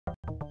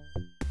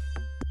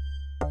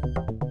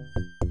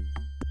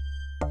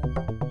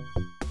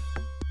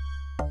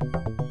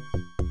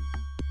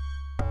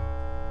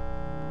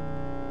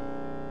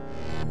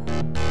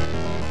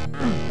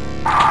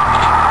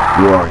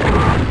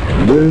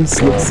Right,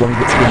 this looks like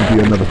it's going to be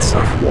another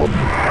tough one.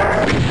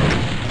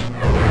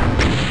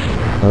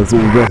 As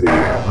already,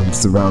 I'm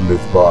surrounded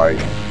by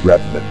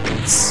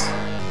remnants.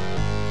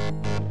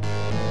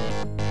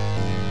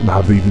 And I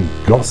haven't even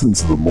gotten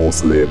to the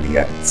Mausoleum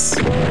yet.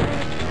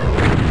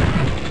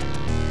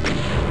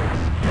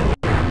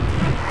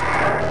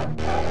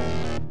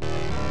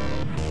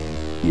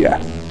 Yeah.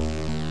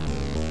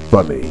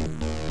 Funny.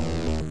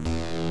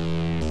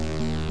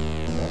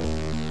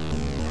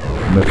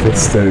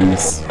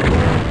 Mephisto's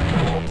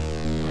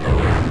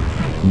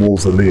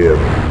Mausoleum,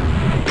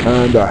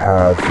 and I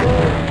have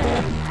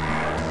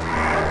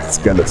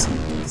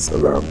skeletons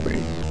around me.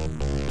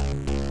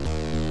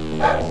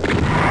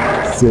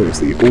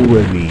 Seriously, all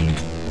I need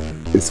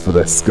is for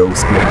their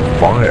skulls to be on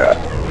fire.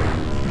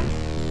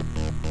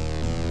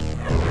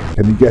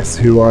 Can you guess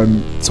who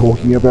I'm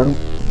talking about?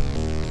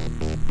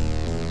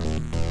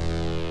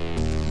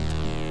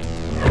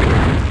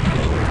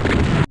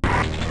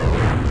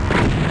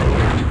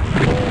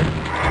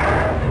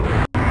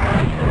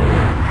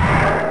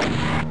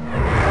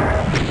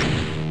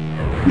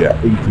 Yeah,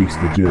 increased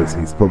agility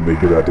is probably a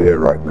good idea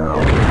right now.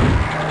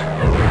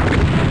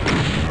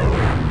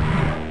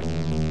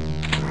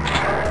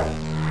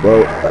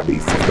 Well, at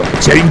least he's got the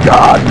chain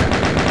gun!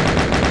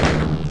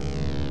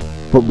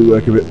 Probably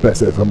work a bit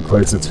better if I'm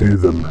closer to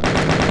them.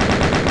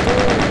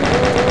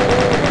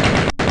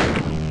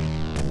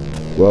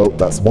 Well,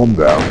 that's one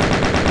down.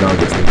 Now I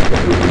just need to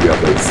get rid of the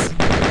others.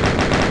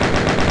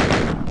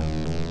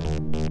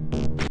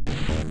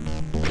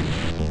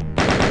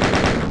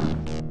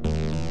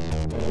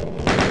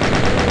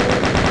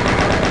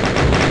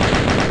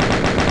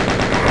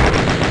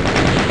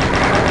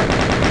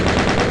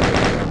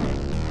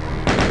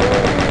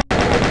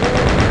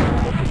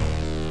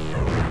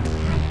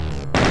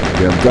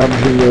 I'm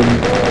damaging them.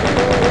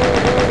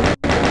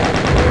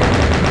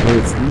 But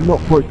it's not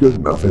quite good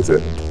enough, is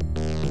it?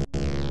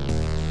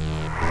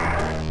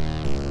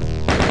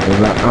 And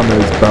that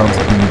ammo's bound to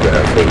be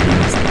there for a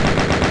reason.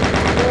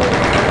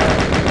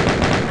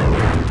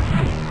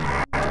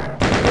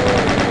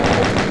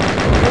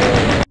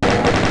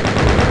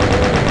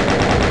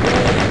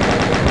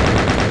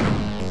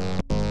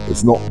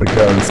 It's not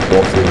because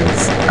what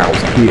is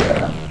out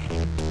here.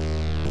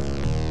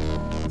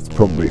 It's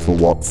probably for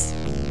what's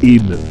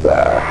in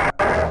there.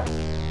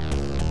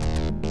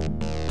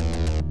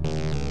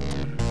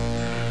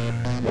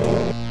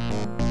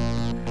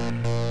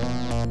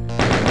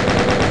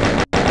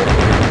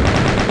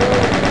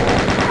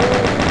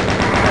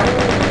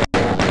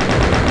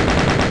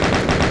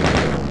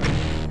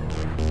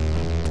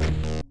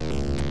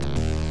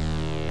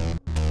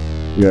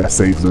 Yeah,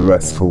 save the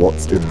rest for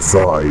what's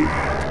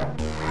inside.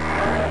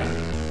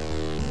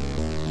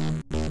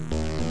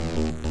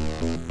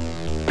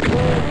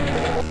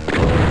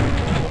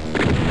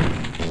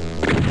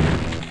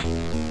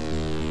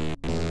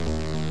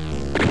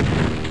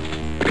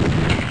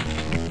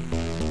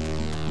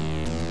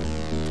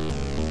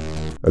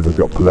 As I've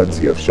got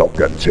plenty of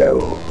shotgun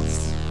shells.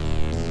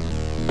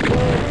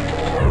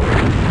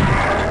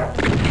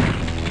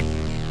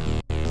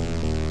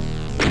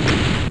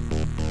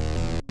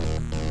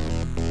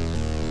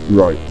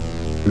 Right,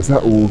 is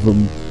that all of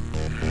them?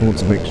 I want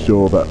to make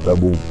sure that they're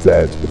all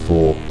dead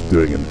before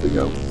doing anything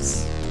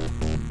else.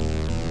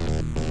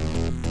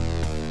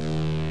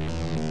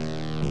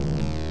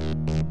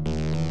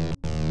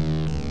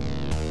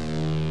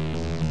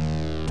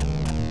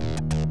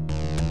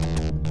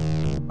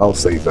 I'll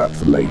save that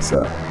for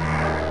later.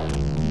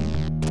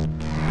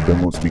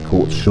 Don't want to be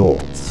caught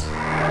short.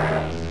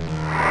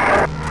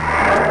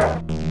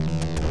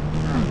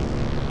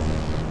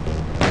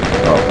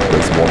 Oh,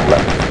 there's one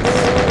left.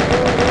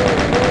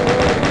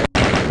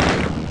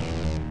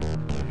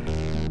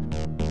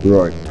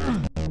 Right.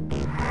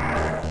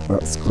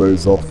 That's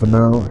closed off for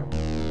now.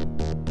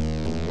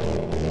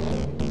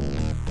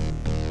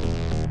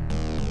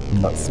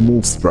 And that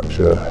small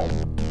structure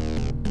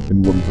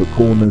in one of the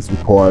corners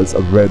requires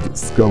a red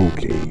skull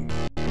key.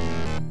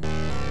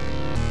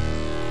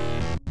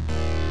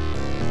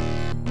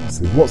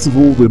 So what's with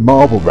all the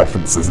Marvel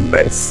references in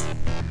this?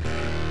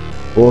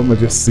 Or am I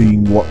just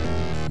seeing what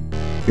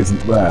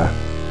isn't there?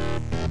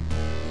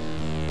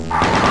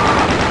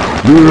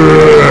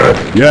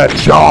 Yeah,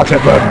 charge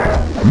at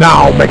them!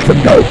 Now make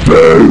them go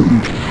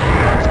boom!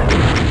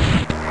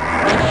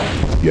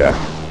 Yeah.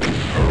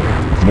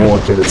 More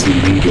agility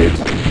needed.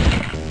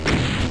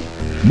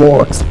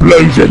 More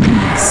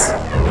explosions!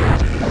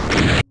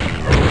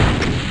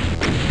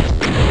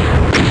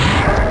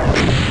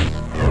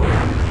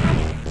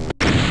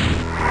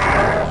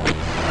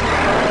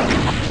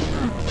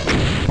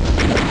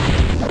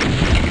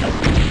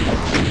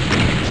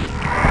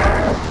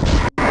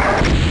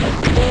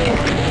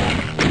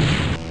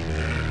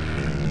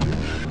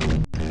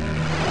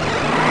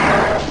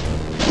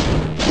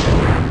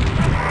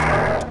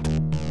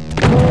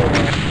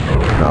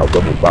 Now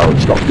double barrel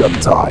shotgun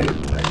time.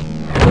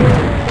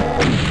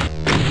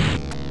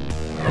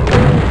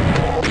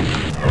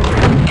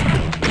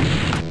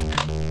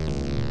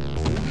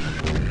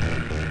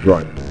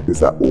 Right, Is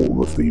that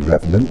all of the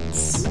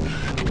revenants?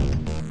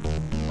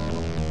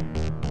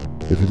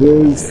 If it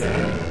is,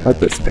 I'd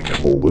best pick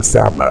up all this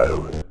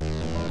ammo.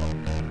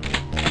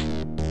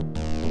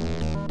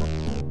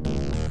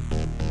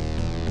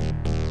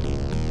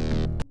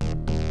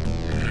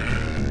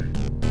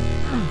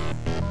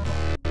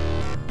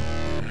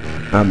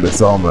 And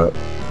this armor.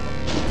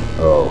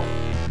 Oh.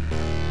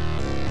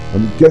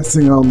 I'm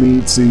guessing I'll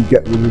need to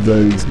get rid of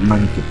those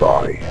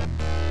mancubi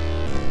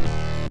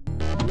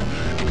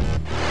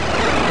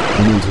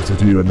in order to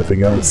do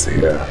anything else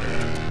here.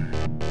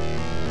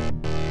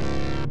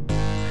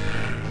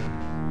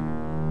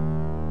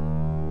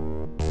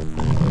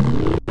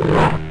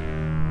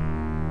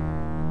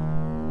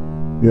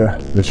 Yeah,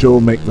 they sure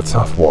make the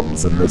tough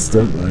ones in this,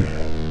 don't they?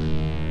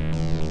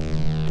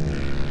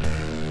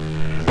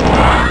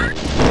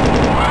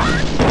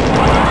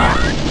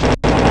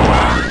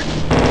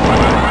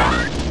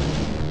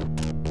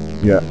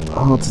 Yeah,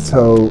 hard to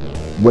tell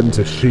when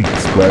to shoot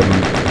when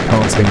you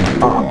can't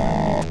aim up.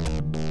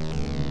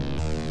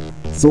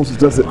 Sort of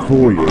does it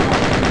for you.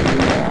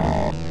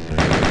 A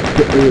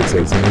bit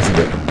irritating, isn't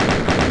it?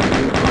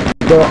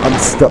 But I'm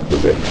stuck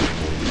with it.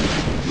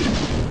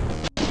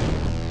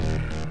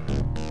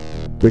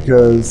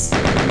 Because,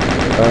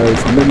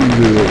 as many of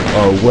you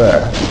are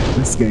aware,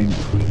 this game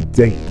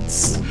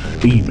predates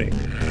aiming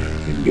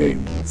in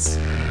games.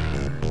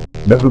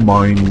 Never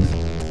mind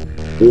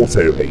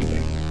auto-aiming.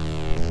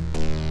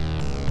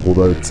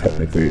 Although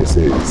technically it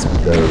is,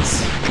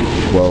 because,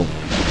 well,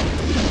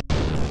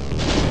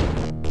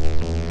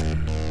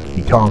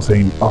 you can't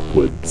aim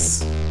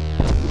upwards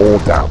or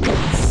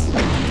downwards.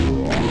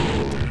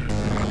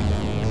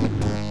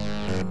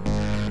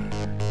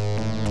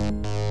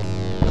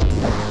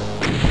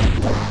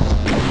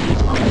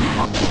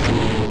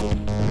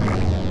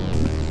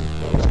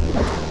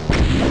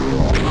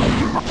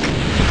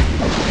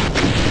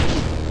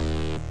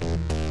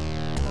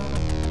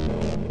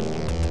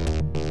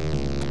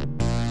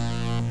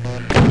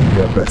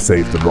 Best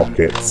save the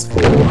rockets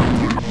for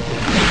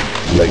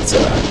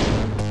later,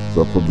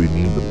 so I'll probably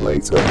need them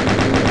later.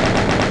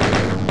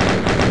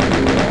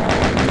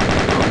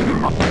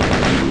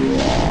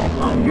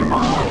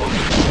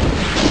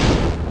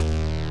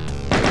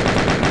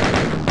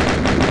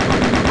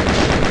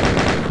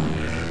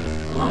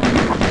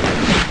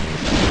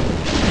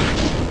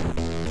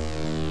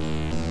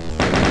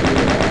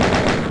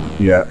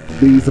 Yeah,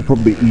 these are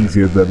probably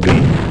easier than the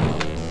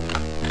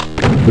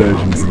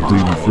versions of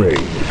Doom 3,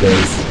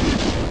 because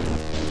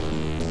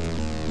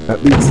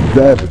at least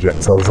their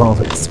projectiles aren't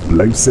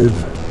explosive.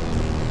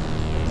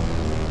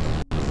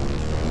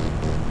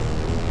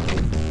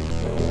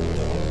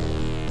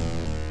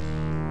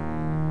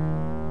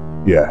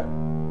 Yeah,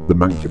 the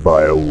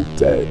mancubi are all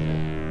dead.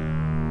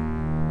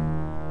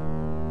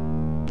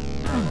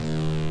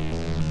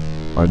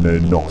 I know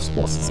not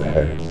what is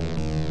ahead,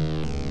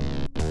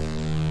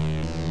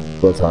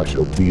 but I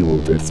shall deal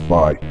with this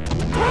by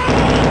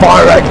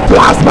firing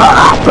plasma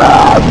at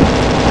them!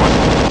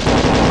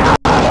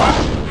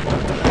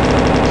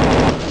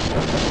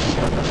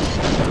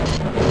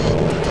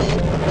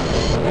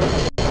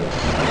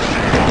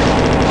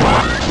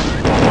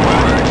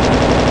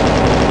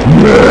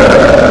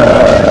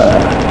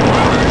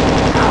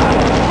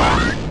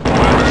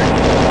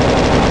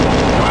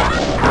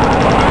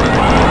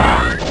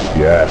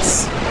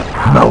 Yes,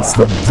 melt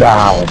them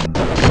down!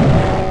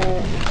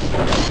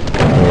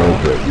 Oh,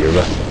 but you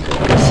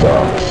reckon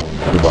start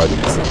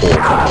providing support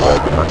from where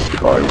the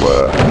mancubi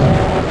were.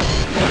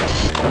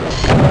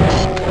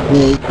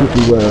 Well, it could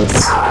be worse.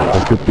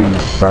 There could be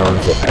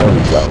barons of hell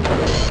down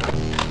there.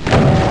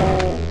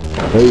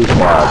 They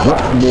require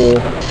much more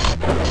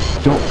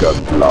shotgun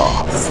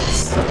blasts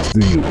to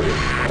deal with.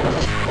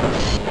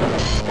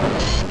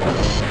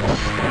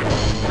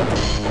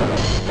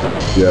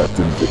 Yeah,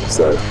 didn't think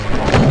so.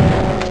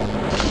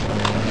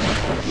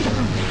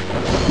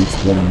 At least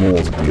one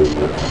more to deal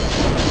with.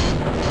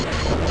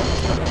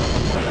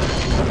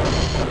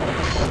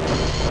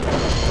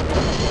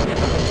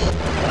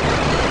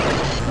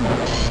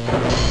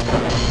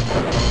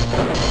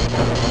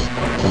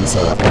 Once I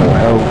have more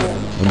health,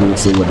 and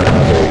also when I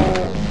have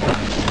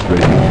a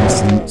radiant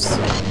distance,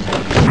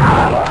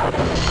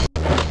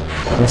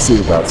 I'll see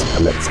about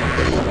collecting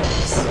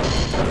buildings.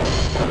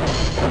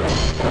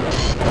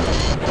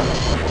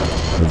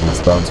 And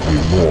there's bound to be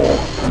more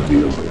to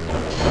deal with.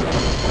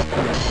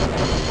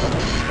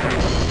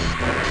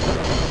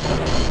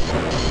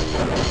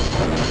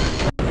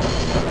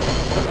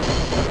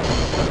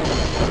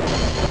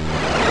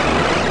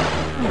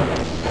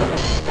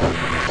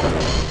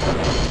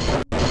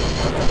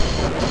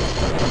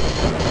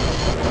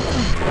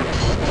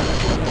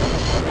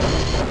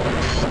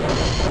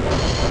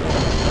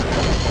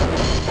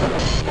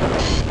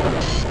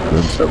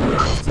 I'm going to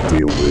have to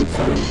deal with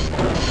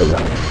the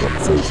electric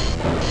boxes.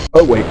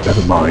 Oh wait,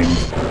 never mind.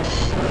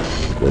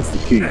 There's the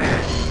key.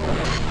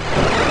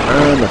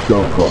 And I've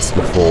gone across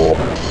before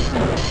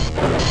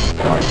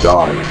I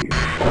die.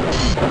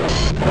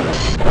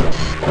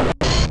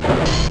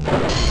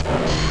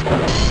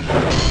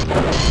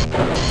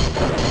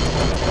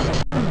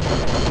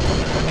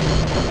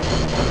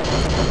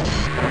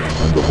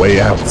 and the way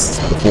out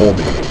before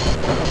me.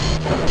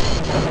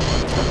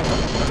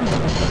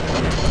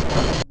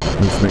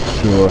 Let's make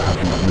sure I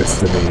haven't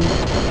missed any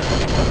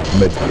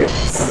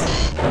medkits.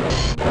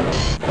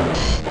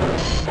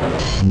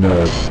 No,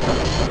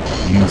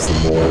 use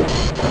them all.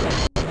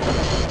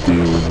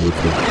 Deal with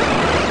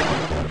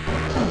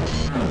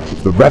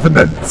the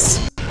revenants.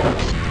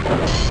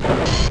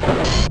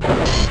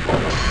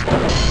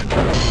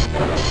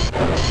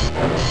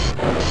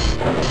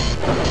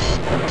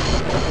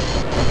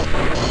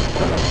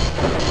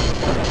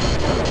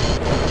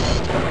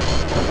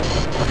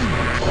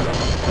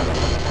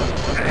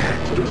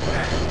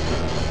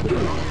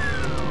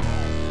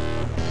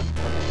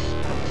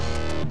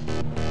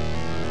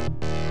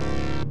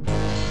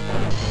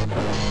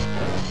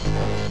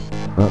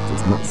 That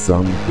does not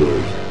sound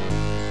good.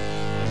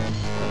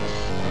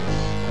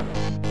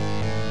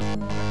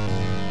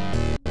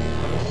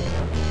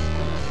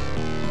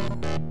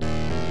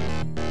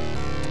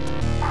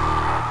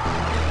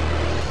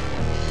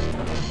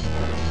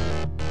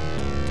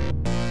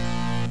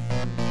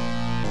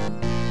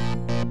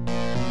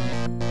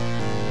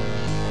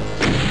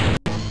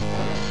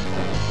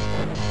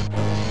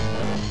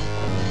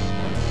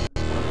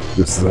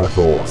 Just as I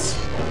thought.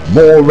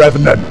 More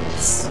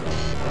revenants!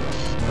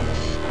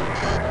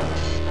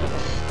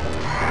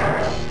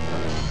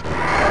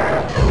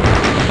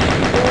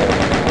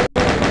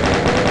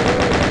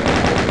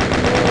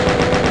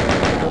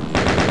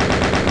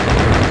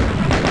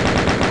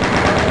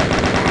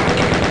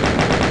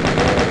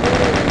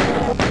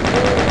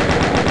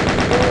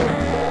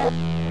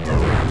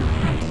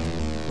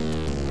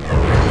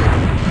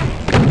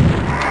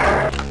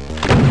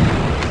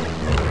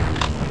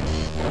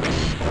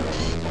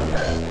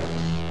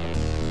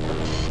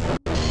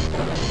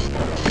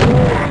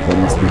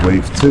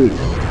 Wave 2.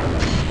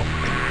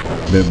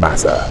 No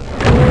matter.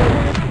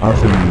 I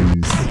can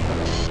use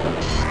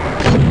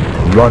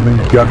run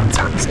and gun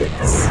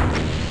tactics.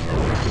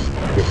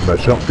 Give them a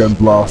shotgun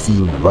blast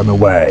and run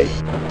away.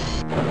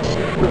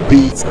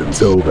 Repeat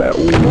until they're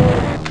all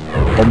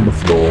on the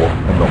floor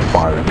and not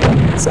firing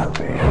rockets at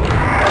me.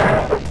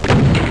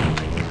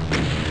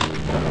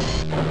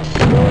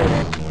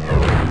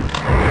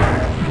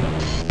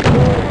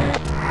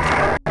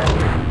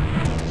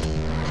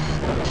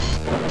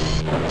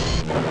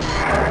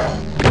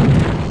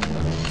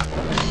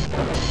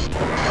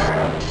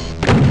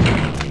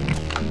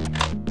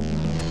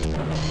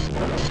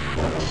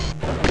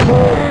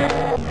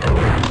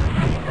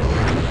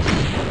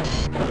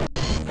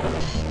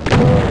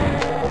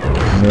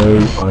 No,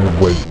 I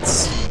won't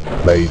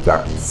play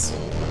that.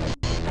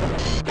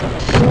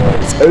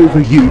 It's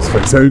overused for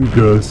its own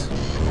good.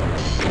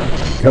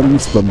 It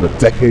comes from the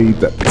decade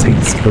that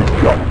Taste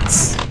forgot.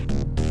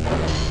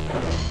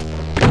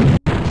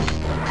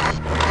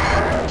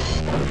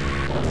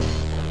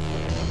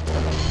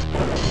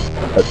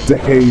 A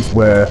decade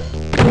where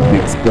the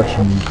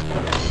expression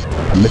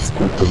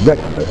political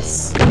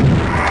correctness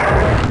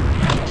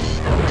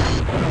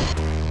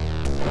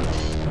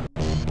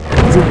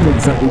didn't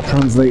exactly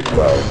translate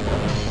well.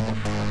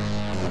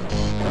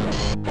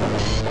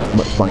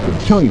 Much like in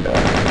China,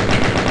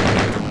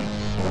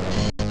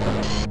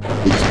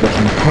 the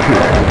expression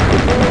copyright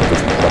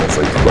doesn't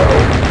translate well.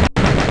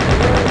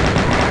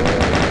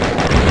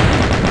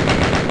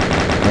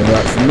 And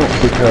that's not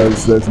because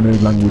there's no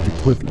language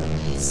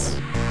equivalents.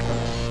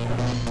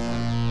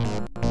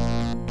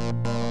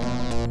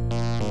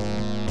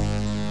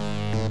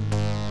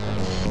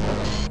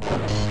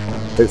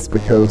 It's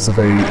because of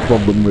a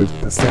problem with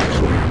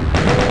perception.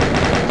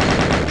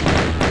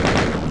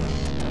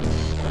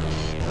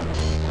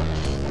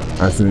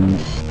 As in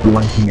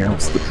blanking out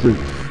the truth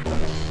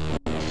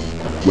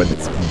when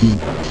it's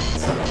convenient.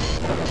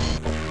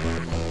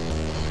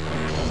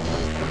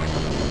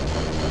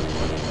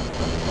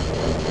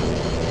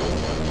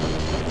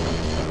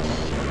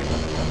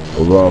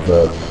 Or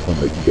rather, when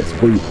they can get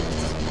away with it.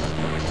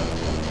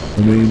 I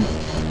mean,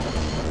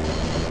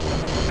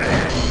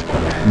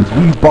 would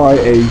you buy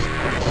a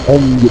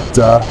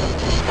Honda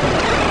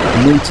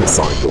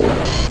motorcycle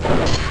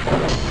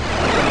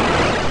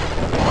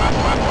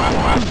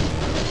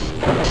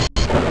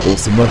or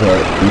some other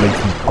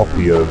latent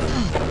copy of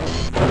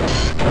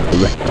a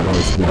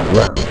recognisable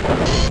brand?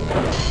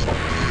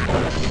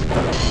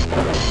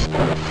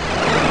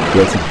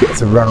 Well, to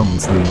get around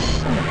the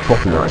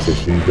copyright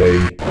issue, they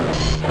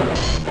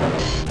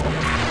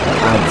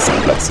add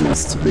some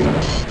letters to the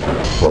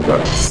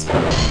products.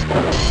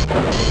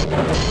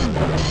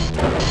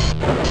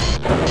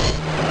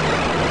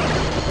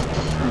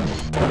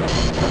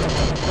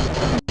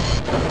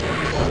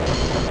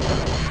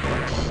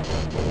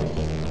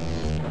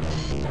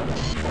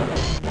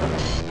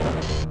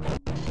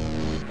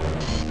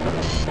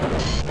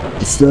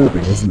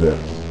 Disturbing, isn't it?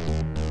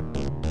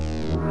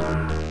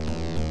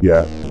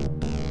 Yeah.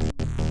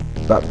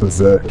 That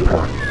berserk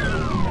pack.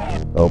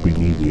 I'll be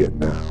needing it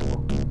now.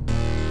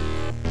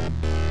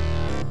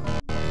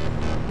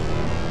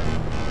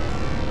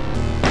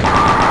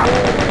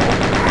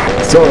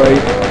 Sorry,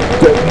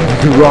 don't need you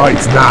to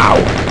ride now!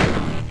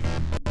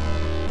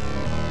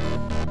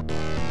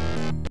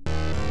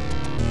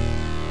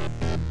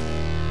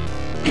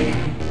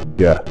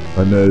 Yeah,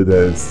 I know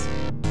there's...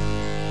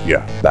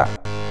 yeah, that.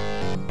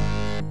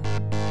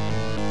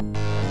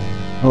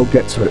 I'll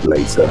get to it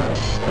later.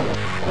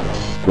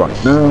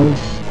 Right now,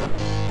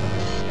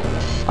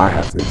 I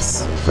have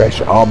this fresh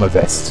armor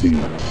vest to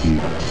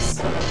use.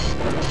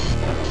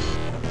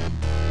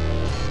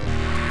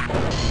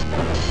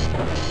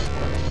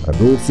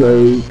 And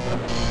also...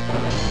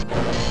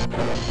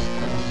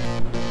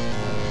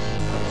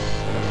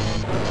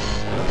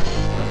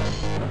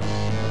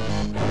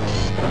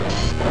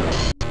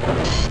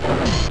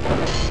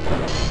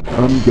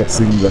 I'm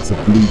guessing that a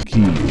blue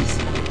key is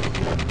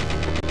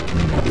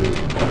needed.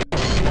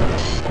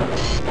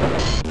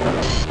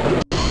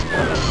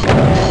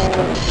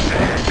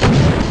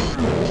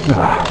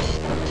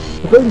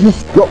 I've only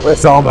just got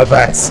this armor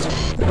vest,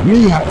 and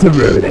you had to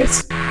ruin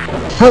it.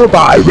 How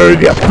about I ruin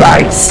your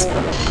face?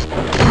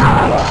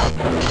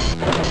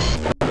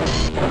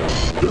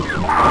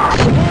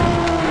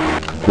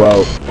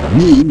 Well,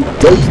 you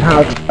don't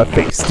have a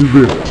face to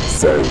ruin,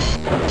 so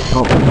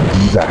can't really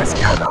do that,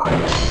 can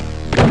I?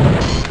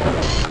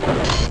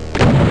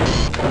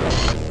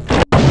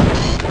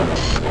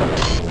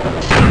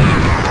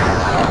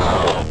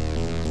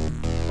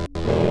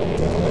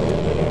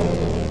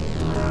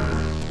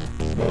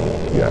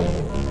 Yeah,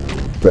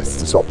 best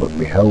to top up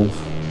my health.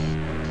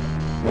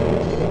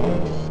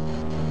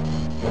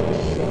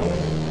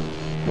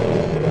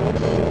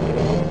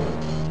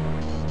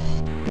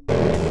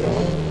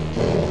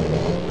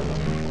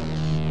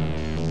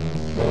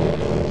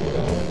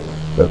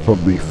 There are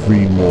probably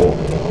 3 more.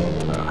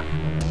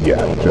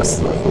 Yeah, just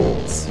as I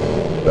thought.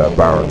 There are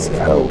barrels of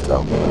hell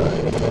down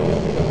there.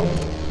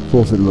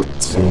 Thought it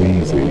looked too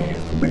easy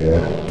from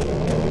here.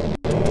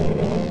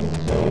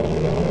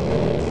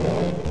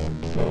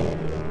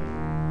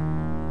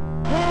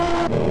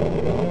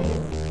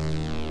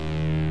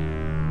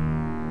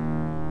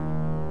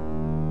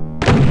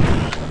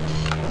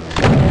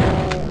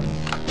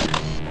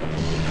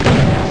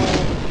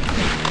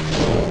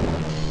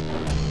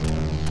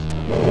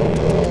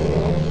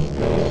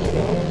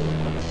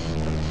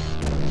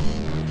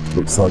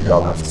 Looks like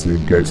I'll have to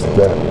go to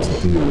them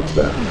to deal with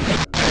them.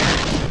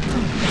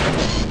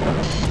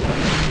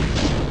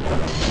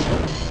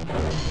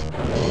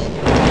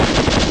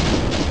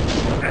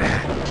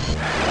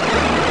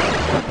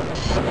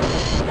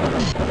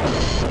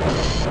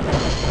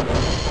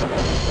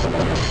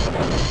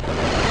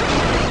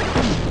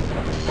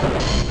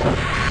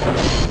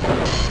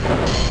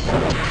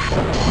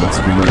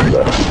 Must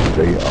remember,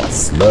 they are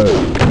slow.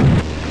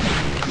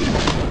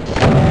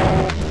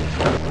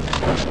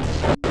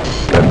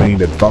 Their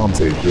main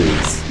advantage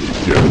is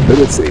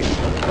durability.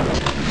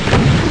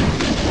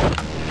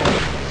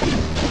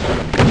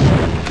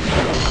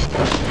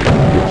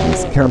 Which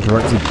is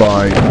counteracted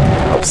by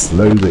how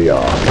slow they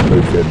are,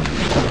 both in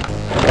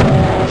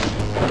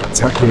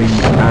attacking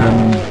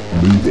and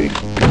moving.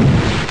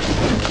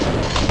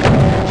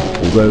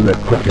 Although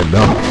they're quick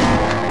enough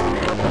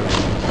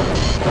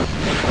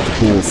to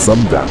cause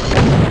some damage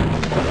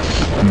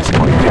due to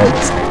my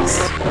carelessness.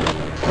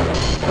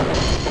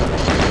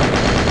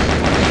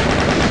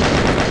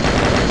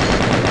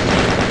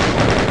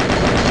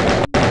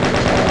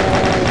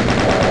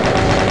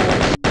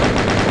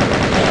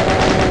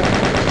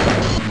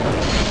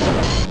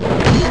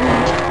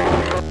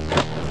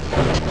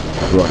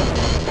 Right,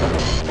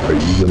 are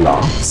you the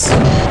last?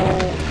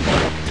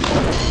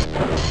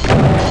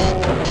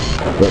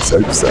 Let's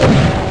hope so.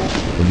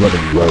 I'm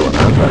running low on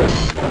ammo.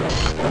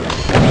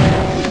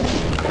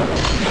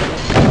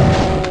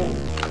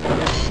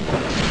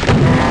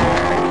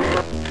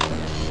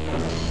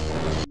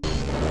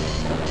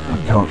 I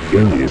can't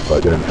kill you if I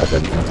don't have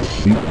anything to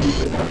shoot you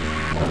with.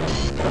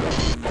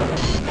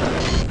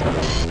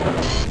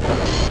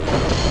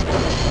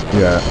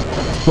 Yeah,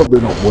 it's probably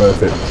not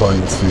worth it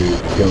trying to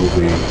kill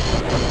the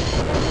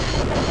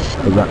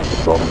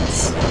arachnodons.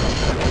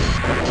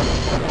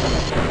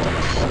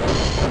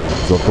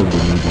 So I'll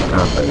probably need the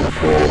ammo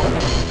for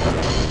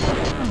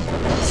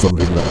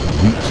something that can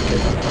reach me.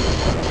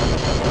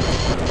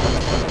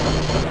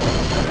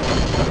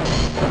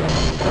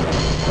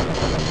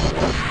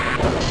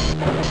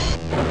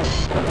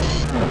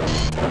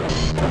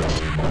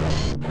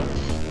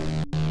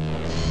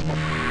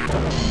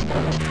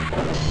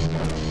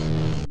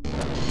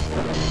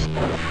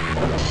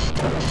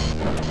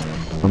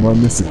 Am I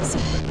missing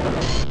something?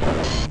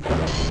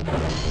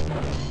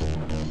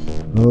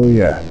 Oh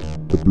yeah,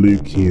 the blue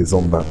key is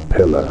on that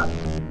pillar.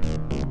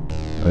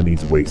 I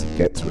need a way to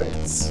get to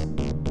it.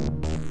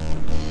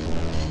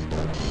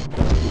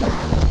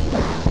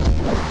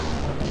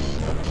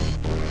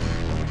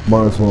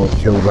 Might as well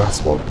kill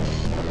that one.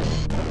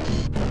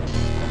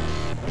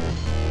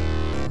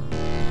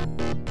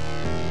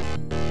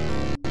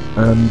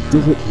 And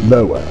does it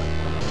lower?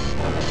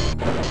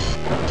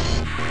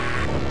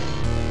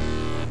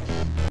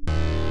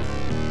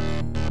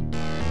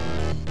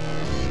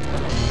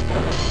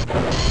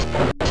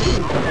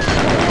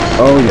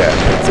 Oh yeah,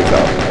 picks it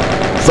up.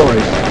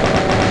 Sorry.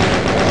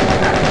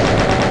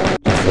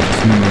 Just have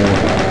 2 more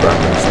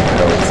rounds of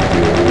hell to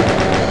deal with.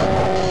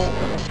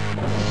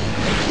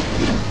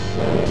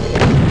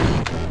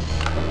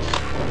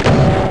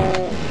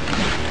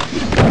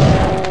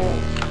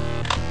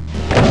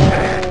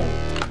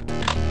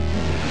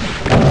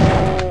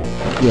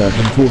 Yeah, I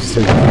can force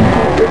take a few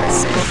more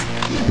risks,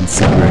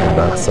 considering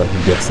that I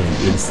can get an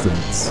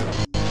instant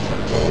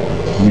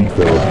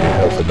refill of my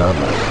health and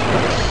ammo.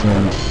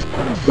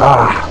 I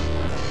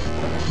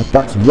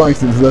backed right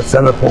into the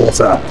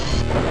teleporter!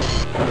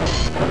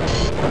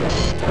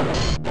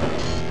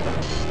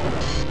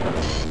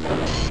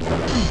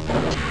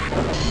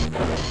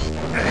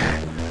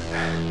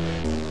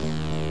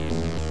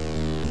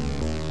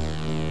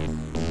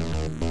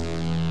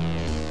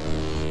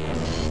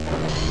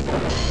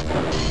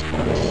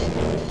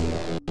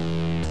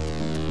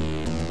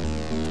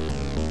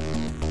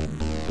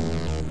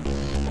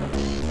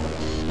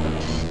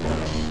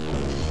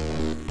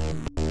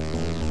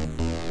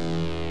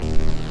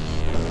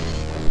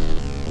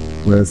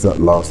 Where's that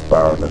last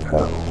Baron of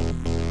Hell?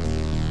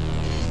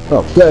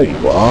 Oh, there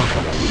you are!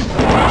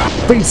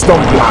 Feast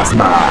on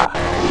plasma!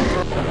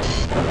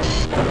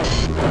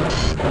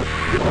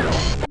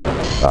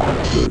 Ah,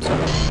 good.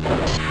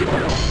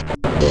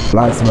 More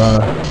plasma,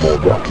 more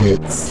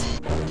rockets.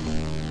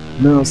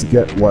 Now to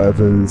get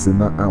whatever's in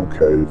that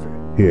alcove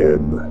here.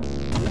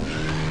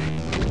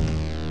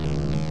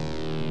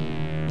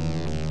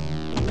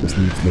 Just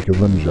need to make a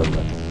run jump.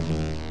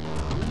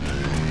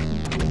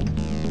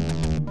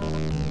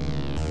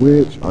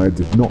 Which I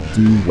did not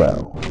do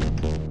well.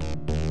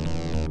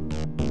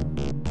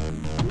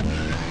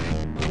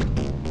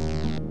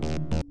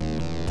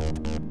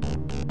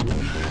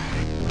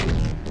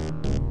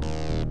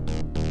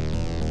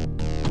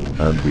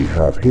 And we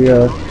have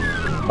here,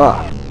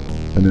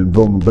 an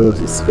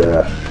invulnerability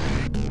sphere.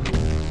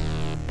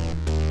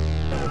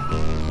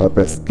 I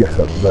best get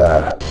up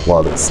there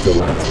while it's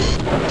still active.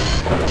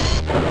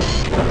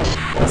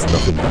 There's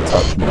nothing to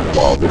touch me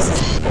while this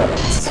is in effect.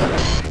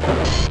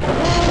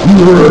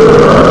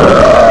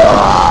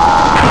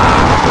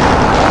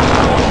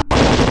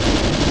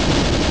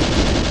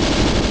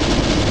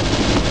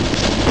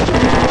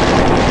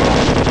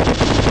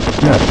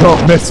 Yeah,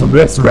 can't miss from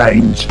this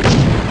range.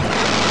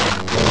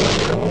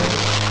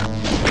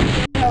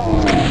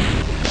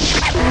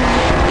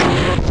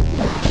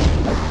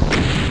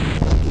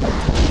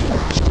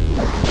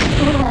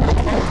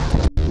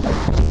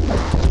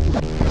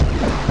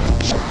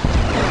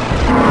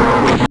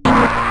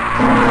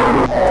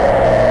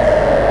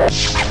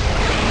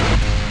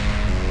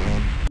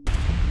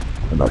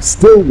 And I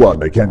still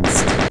won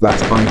against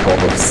that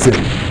icon of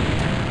sin.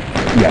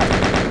 Yeah,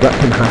 that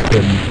can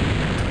happen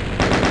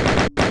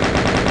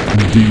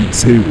in Doom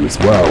 2 as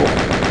well.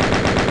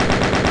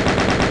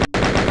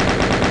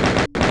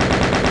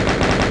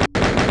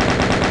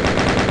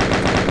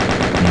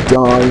 You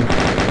die,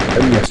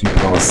 and yes, you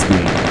pass the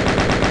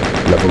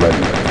level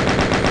anyway.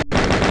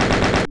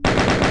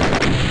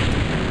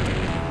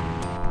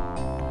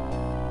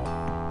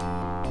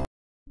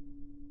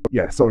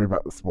 Yeah, sorry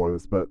about the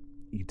spoilers, but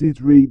you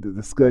did read the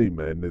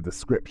disclaimer in the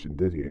description,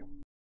 did you?